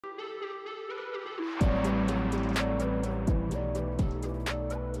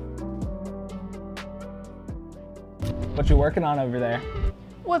What you working on over there?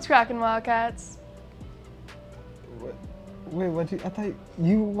 What's cracking, Wildcats? What? Wait, I thought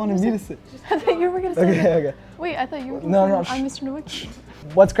you wanted me to say. I thought you were gonna say that. Okay. Wait, I thought you were gonna No, say I'm Mr. Nowicki.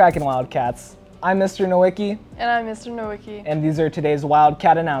 What's cracking, Wildcats? I'm Mr. Nowicki. And I'm Mr. Nowicki. And these are today's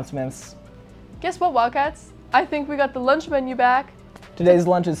Wildcat announcements. Guess what, Wildcats? I think we got the lunch menu back. Today's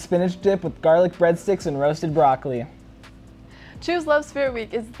lunch is spinach dip with garlic breadsticks and roasted broccoli. Choose Love Spirit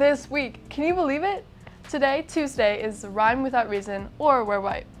Week is this week. Can you believe it? Today, Tuesday, is Rhyme Without Reason or Wear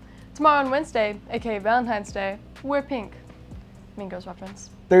White. Tomorrow on Wednesday, aka Valentine's Day, wear pink. Mean Girls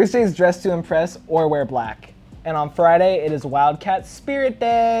reference. Thursday is Dress to Impress or Wear Black. And on Friday, it is Wildcat Spirit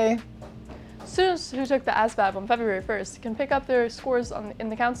Day. Students who took the ASVAB on February 1st can pick up their scores in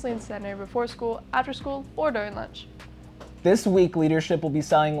the counseling center before school, after school, or during lunch. This week, leadership will be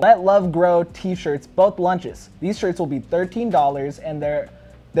selling Let Love Grow t-shirts, both lunches. These shirts will be $13 and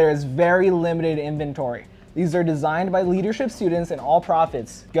there is very limited inventory. These are designed by leadership students and all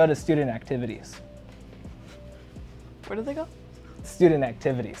profits go to student activities. Where do they go? Student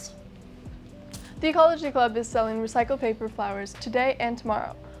activities. The Ecology Club is selling recycled paper flowers today and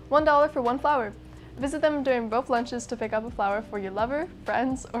tomorrow. $1 for one flower. Visit them during both lunches to pick up a flower for your lover,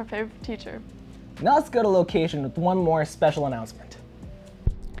 friends, or favorite teacher. Now let's go to location with one more special announcement.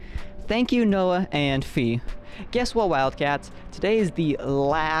 Thank you, Noah and Fee. Guess what, Wildcats? Today is the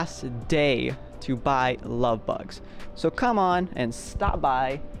last day to buy love bugs. So come on and stop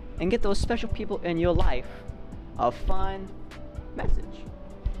by and get those special people in your life a fun message.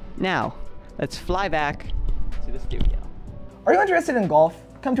 Now, let's fly back to the studio. Are you interested in golf?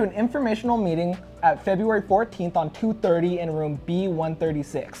 Come to an informational meeting at February 14th on 2:30 in room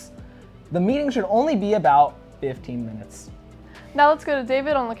B136. The meeting should only be about 15 minutes. Now let's go to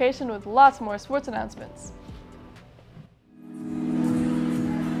David on location with lots more sports announcements.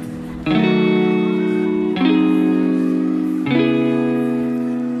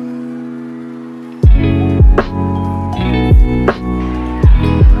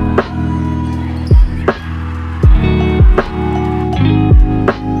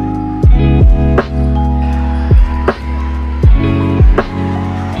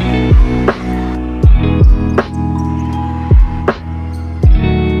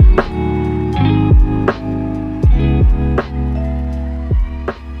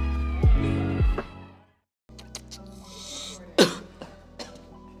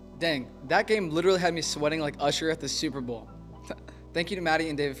 Dang, that game literally had me sweating like Usher at the Super Bowl. Thank you to Maddie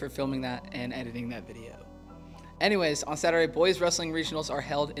and David for filming that and editing that video. Anyways, on Saturday, boys wrestling regionals are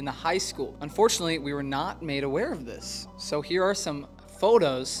held in the high school. Unfortunately, we were not made aware of this. So here are some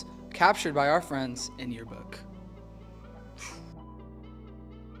photos captured by our friends in Yearbook.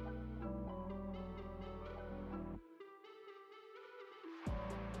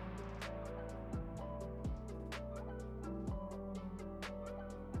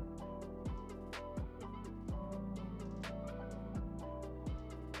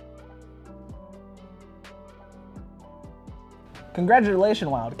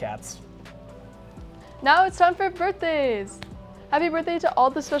 Congratulations, Wildcats. Now it's time for birthdays. Happy birthday to all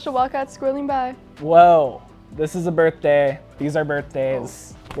the special Wildcats scrolling by. Whoa, this is a birthday. These are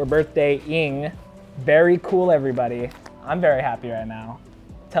birthdays. We're birthday-ing. Very cool, everybody. I'm very happy right now.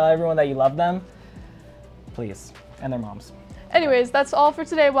 Tell everyone that you love them, please, and their moms. Anyways, that's all for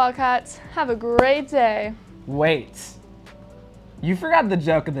today, Wildcats. Have a great day. Wait, you forgot the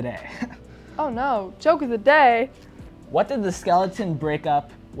joke of the day. Oh no, joke of the day. What did the skeleton break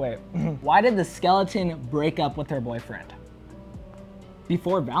up? Wait, why did the skeleton break up with her boyfriend?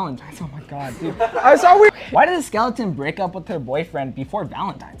 Before Valentine's, oh my God, dude. I saw weird. Why did the skeleton break up with her boyfriend before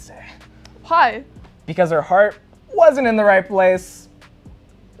Valentine's Day? Why? Because her heart wasn't in the right place.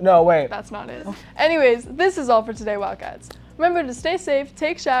 No, wait. That's not it. Anyways, this is all for today, Wildcats. Remember to stay safe,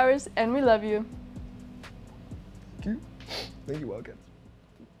 take showers, and we love you. Thank you, Wildcats.